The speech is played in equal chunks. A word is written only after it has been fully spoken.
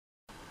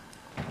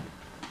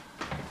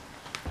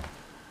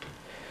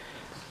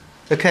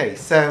Okay,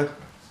 so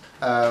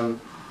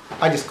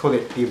I just call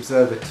it the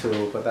observer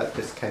tool, but that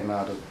just came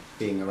out of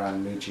being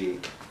around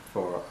Muji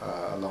for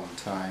a long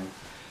time.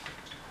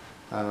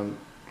 The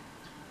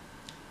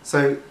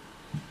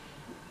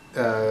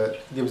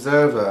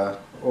observer,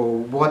 or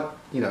what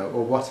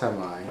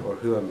am I, or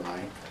who am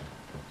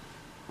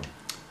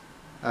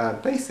I?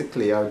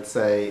 Basically, I would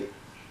say,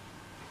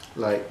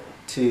 like,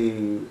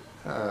 to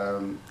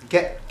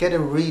get a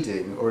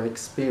reading or an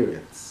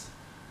experience.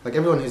 Like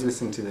everyone who's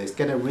listening to this,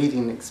 get a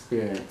reading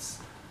experience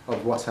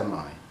of what am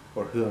I,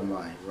 or who am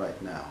I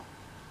right now.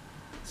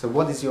 So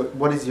what is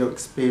your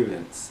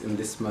experience in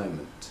this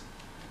moment?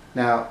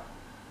 Now,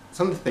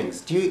 some of the things.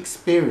 Do you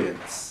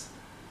experience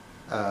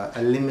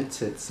a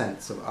limited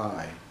sense of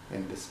I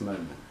in this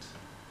moment?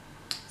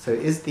 So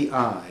is the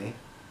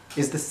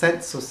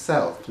sense of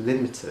self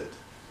limited?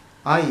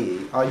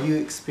 I.e., are you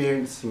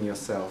experiencing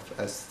yourself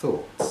as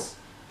thoughts?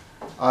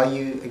 Are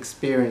you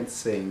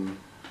experiencing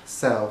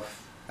self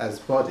as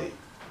body?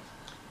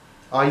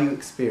 Are you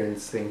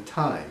experiencing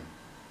time?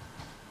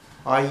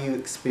 Are you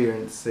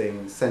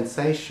experiencing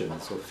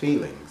sensations or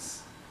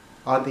feelings?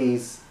 Are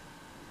these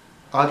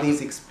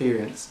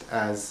experienced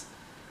as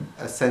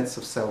a sense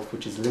of self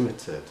which is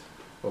limited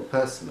or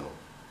personal?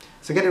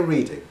 So get a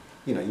reading.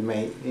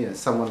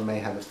 Someone may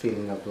have a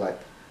feeling of like,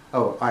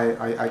 oh,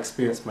 I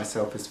experience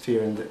myself as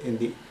fear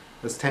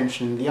as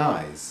tension in the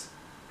eyes,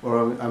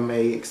 or I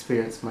may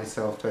experience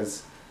myself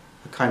as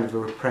a kind of a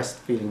repressed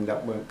feeling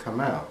that won't come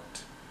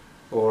out,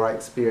 or I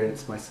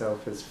experience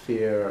myself as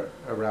fear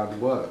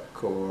around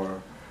work,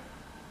 or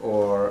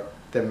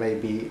there may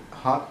be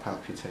heart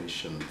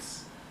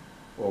palpitations,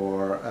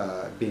 or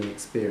being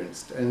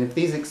experienced. And if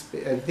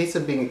these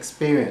are being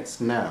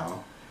experienced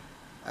now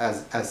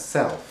as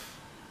self,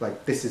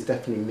 like this is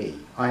definitely me.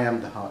 I am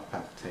the heart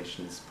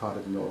palpitations, part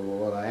of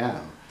what I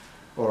am,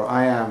 or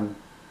I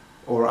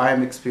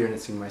am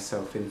experiencing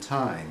myself in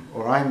time,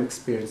 or I am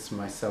experiencing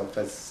myself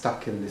as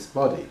stuck in this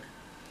body.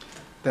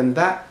 Then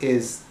that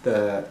is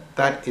the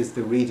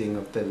reading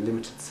of the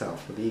limited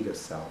self, or the ego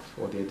self,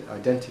 or the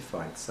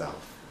identified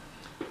self.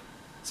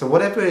 So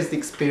whatever is the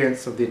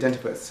experience of the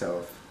identified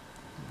self,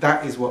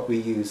 that is what we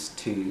use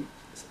to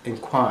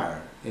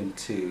inquire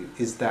into,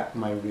 is that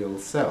my real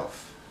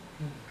self?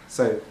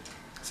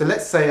 So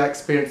let's say I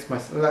experience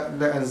myself,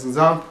 as an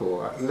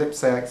example, let's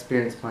say I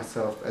experience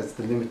myself as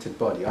the limited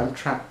body. I'm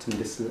trapped in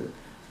the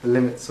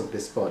limits of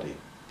this body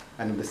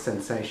and the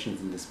sensations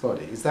in this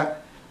body. Is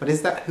that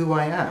who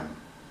I am?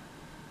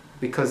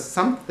 Because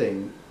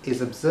something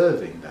is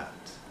observing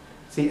that.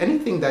 See,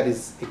 anything that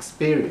is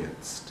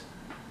experienced,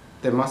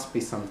 there must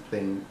be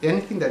something,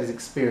 anything that is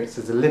experienced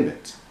as a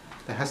limit,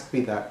 there has to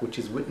be that which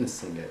is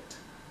witnessing it,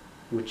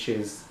 which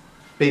is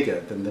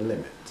bigger than the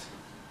limit.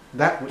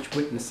 That which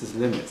witnesses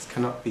limits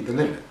cannot be the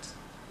limit.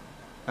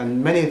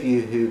 And many of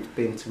you who've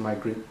been to my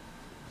group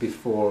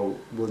before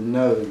will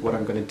know what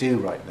I'm going to do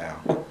right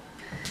now.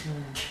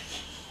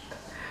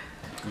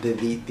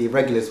 The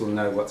regulars will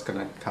know what's going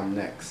to come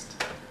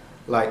next.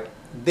 Like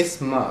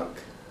this mug,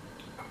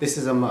 this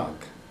is a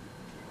mug.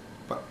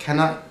 But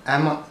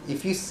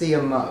if you see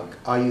a mug,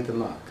 are you the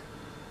mug?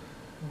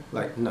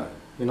 Like, no,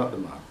 you're not the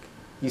mug.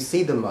 You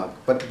see the mug,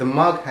 but the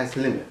mug has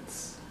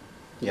limits.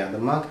 Yeah, the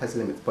mug has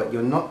limits, but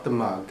you're not the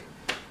mug.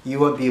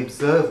 You are the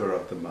observer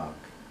of the mug.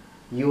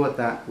 You are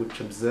that which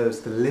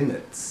observes the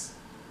limits.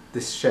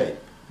 This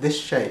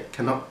shape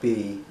cannot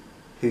be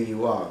who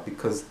you are,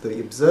 because the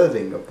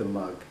observing of the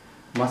mug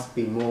must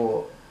be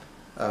more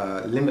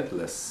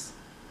limitless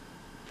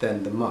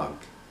than the mug.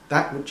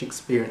 That which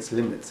experiences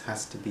limits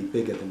has to be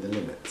bigger than the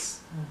limits.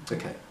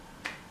 Okay.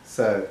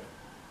 So,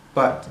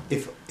 but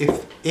if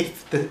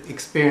the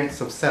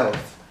experience of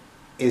self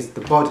is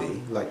the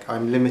body, like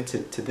I'm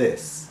limited to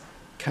this,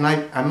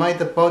 am I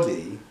the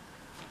body,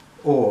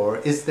 or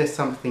is there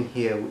something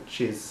here which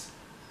is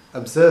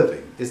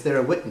observing? Is there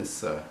a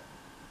witnesser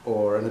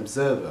or an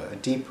observer, a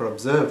deeper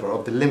observer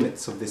of the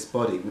limits of this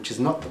body, which is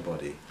not the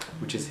body,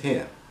 which is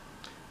here?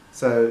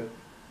 So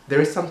there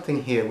is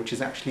something here which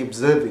is actually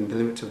observing the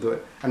limit of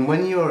the. And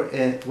when you're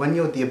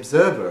the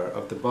observer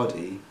of the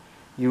body,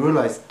 you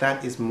realize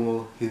that is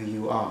more who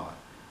you are.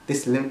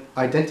 This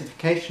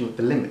identification with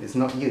the limit is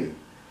not you.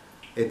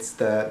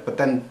 But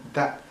then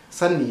that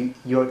suddenly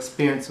your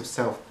experience of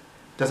self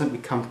doesn't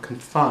become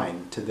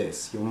confined to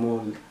this. You're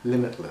more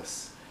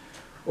limitless.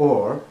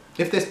 Or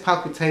if there's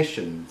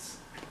palpitations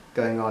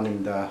going on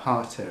in the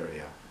heart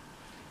area,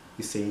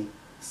 you see,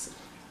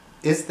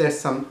 is there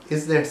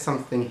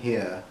something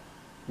here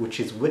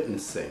which is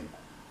witnessing,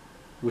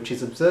 which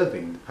is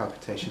observing the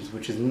palpitations,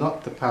 which is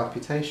not the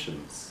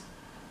palpitations?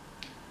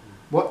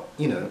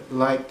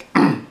 Like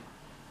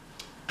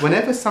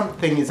whenever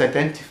something is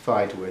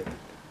identified with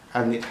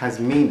and it has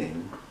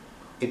meaning,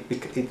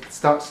 it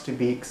starts to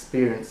be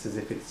experienced as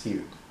if it's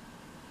you.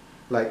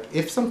 Like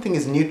if something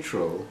is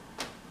neutral,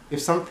 if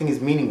something is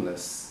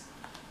meaningless,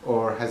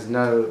 or has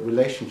no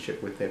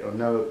relationship with it, or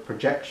no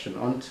projection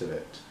onto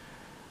it,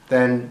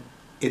 then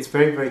it's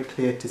very, very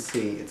clear to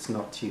see it's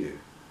not you.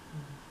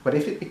 But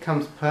if it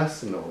becomes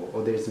personal,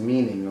 or there's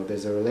meaning, or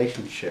there's a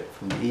relationship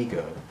from the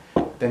ego,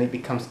 then it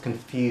becomes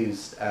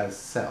confused as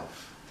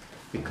self,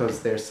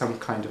 because there's some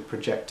kind of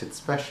projected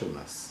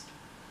specialness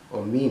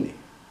or meaning.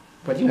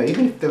 But you know,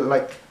 even if they're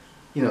like,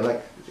 you know,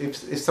 like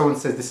if someone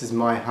says this is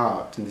my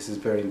heart and this is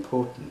very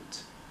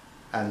important,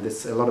 and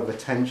there's a lot of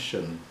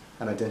attention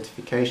and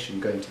identification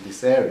going to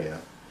this area,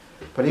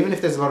 but even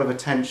if there's a lot of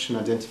attention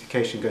and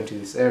identification going to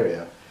this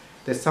area,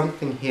 there's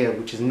something here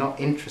which is not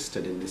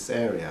interested in this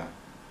area,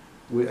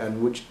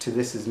 and which to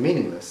this is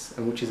meaningless,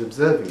 and which is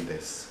observing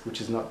this,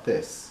 which is not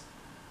this.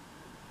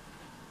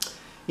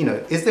 You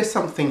know, is there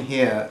something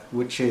here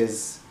which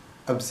is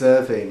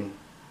observing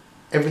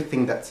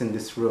everything that's in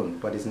this room,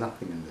 but is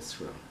nothing in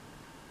this room?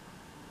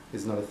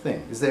 Is not a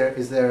thing. Is there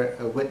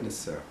a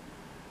witnesser?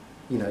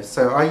 You know,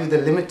 so are you the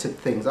limited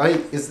things?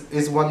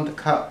 Is one the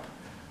cup,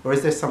 or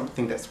is there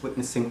something that's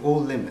witnessing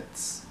all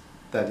limits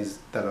that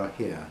are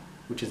here,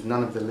 which is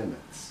none of the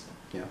limits?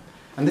 Yeah,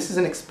 and this is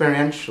an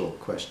experiential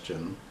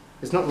question.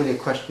 It's not really a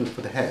question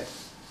for the head,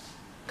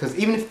 because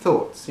even if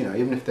thoughts, you know,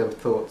 even if there were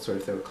thoughts, or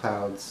if there were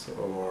clouds,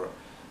 or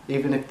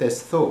even if there's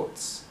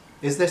thoughts,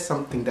 is there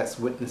something that's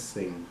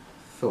witnessing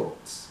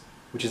thoughts,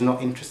 which is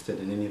not interested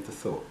in any of the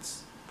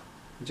thoughts?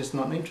 They're just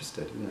not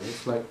interested. You know,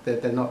 it's like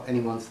they're not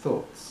anyone's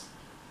thoughts.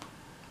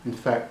 In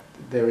fact,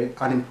 they're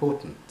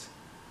unimportant.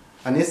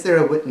 And is there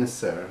a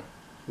witnesser?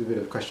 A bit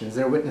of a question. Is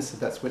there a witnesser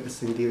that's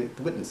witnessing the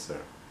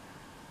witnesser?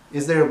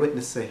 Is there a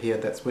witnesser here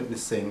that's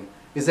witnessing?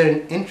 Is there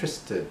an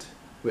interested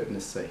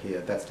witnesser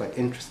here that's like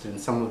interested in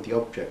some of the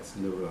objects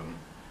in the room?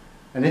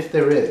 And if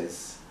there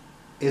is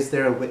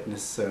there a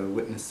witnesser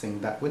witnessing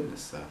that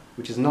witnesser,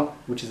 which is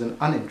an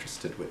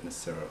uninterested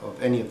witnesser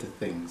of any of the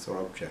things or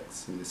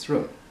objects in this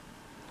room?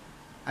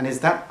 And is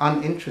that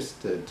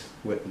uninterested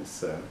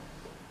witnesser,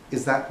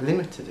 is that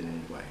limited in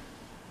any way?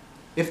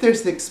 If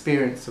there's the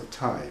experience of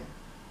time,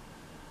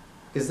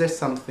 is there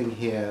something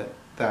here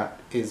that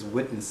is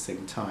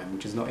witnessing time,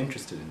 which is not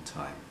interested in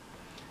time?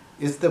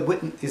 Is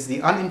the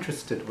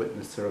uninterested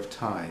witnesser of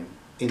time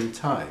in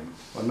time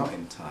or not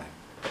in time?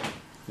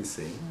 You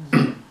see?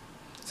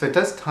 So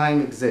does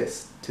time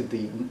exist to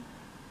the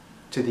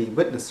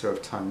witnesser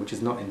of time, which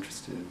is not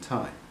interested in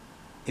time?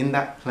 In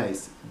that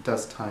place,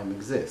 does time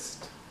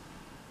exist?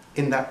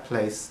 In that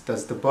place,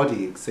 does the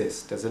body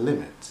exist as a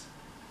limit?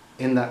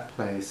 In that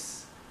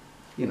place,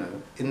 you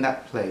know, in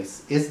that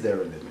place, is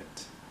there a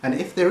limit? And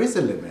if there is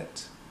a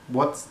limit,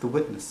 what's the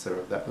witnesser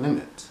of that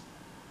limit?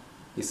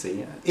 You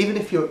see, even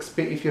if you're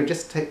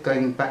just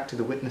going back to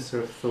the witnesser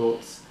of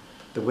thoughts,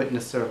 the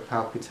witnesser of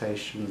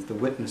palpitations, the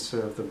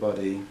witnesser of the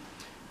body,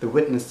 the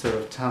witnesser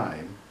of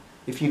time,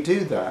 if you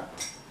do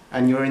that,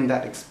 and you're in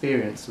that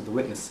experience of the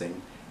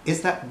witnessing,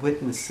 is that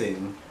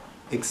witnessing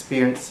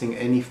experiencing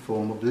any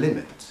form of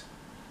limit?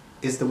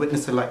 Is the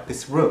witnesser like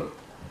this room?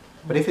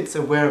 But if it's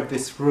aware of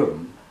this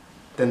room,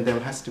 then there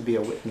has to be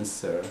a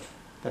witnesser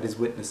that is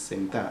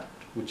witnessing that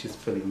which is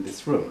filling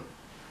this room.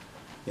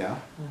 Yeah?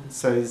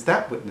 So is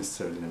that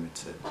witnesser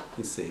limited,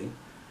 you see?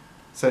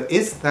 So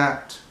is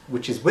that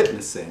which is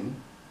witnessing,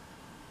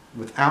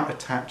 without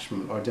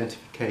attachment or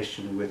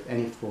identification with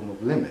any form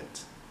of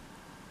limit,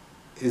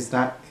 is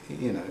that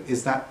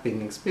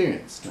being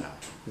experienced now,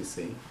 you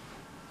see?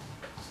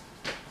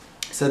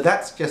 So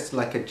that's just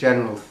like a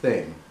general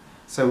thing.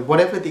 So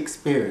whatever the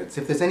experience,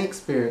 if there's any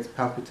experience,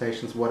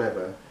 palpitations,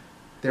 whatever,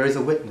 there is a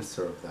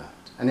witnesser of that.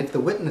 And if the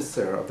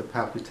witnesser of the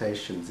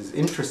palpitations is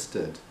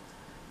interested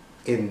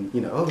in,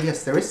 you know, oh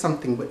yes, there is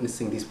something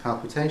witnessing these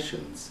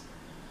palpitations,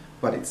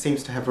 but it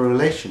seems to have a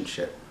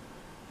relationship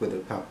with the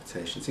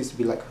palpitation. It seems to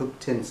be like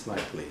hooked in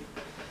slightly.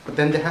 But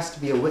then there has to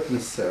be a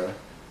witnesser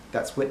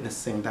that's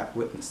witnessing that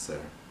witnesser,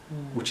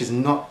 which is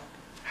not,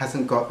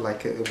 hasn't got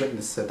like a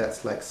witnesser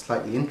that's like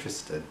slightly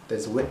interested.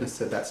 There's a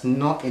witnesser that's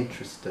not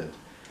interested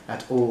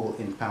at all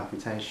in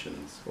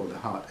palpitations or the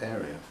heart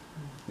area,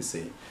 you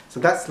see. So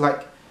that's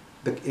like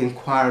the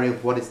inquiry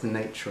of what is the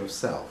nature of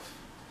self.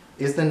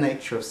 Is the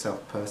nature of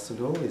self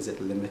personal? Is it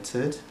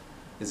limited?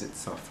 Is it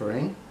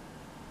suffering?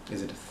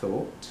 Is it a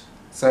thought?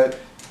 So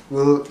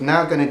we're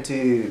now going to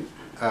do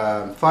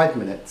 5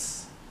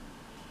 minutes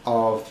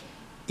of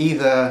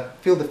either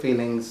feel the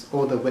feelings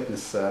or the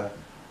witnesser,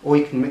 or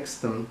you can mix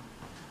them,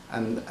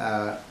 and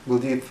we'll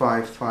do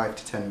 5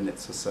 to 10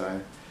 minutes or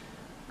so,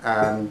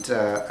 and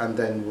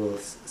then we'll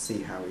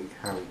see how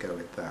we go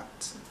with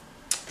that.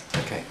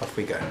 Okay, off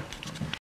we go.